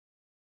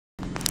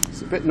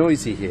It's a bit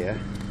noisy here,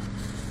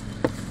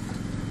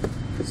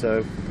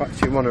 so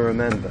perhaps you want to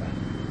remember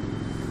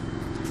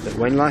that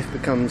when life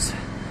becomes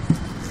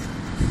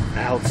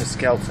a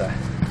helter-skelter,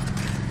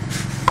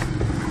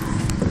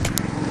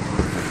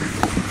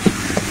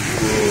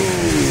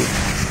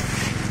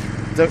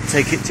 don't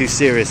take it too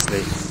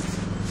seriously.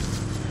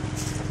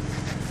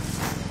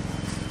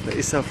 Let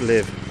yourself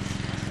live.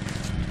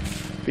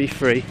 Be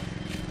free.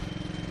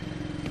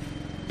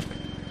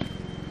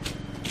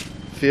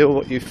 Feel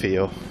what you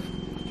feel.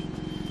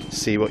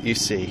 See what you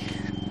see.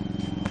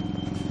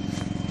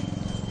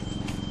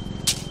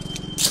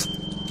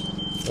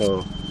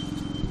 Oh,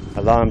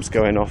 alarm's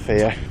going off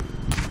here.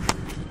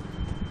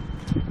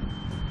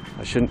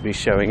 I shouldn't be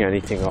showing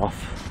anything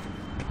off.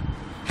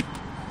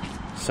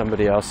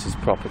 Somebody else's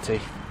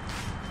property.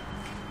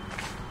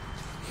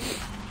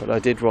 But I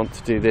did want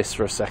to do this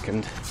for a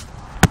second.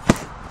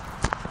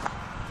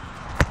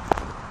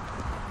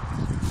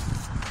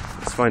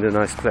 Let's find a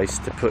nice place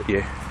to put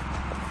you.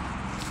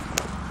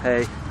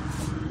 Hey,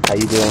 how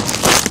you doing?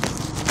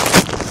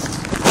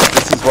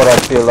 This is what I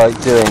feel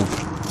like doing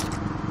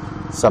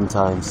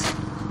sometimes.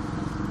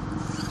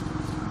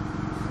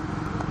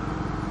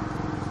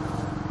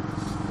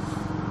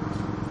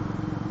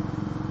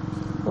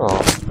 Oh,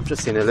 I've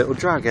just seen a little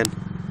dragon.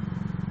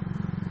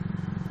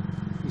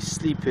 He's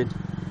sleeping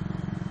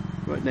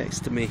right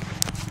next to me.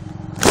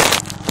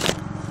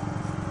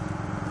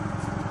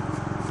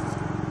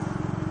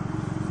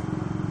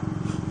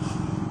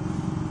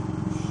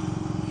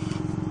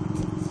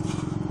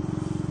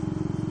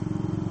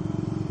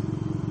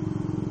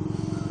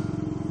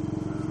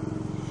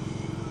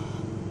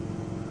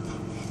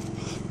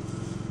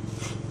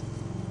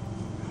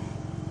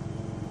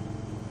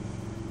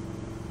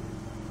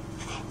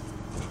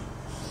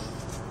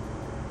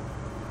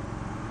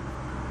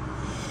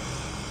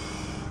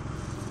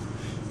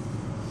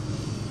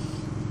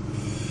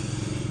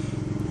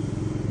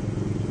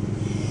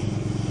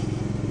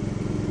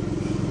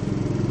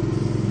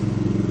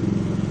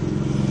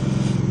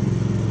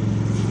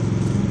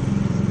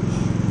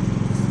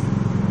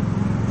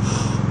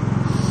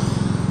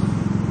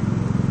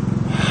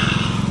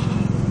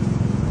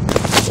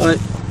 Right,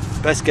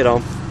 best get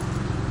on.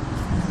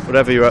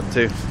 Whatever you're up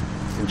to,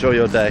 enjoy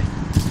your day.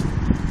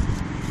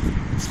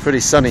 It's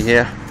pretty sunny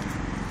here.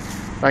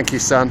 Thank you,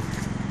 sun.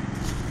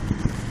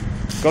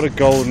 Got a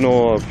golden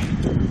orb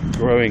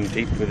growing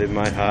deep within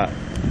my heart.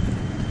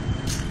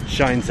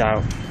 Shines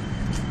out.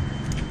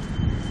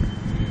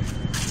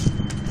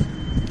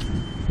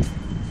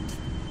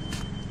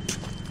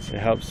 It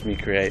helps me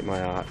create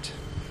my art.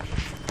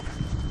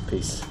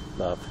 Peace,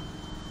 love,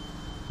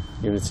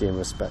 unity and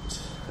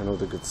respect, and all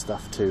the good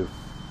stuff too.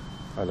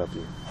 I love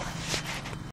you.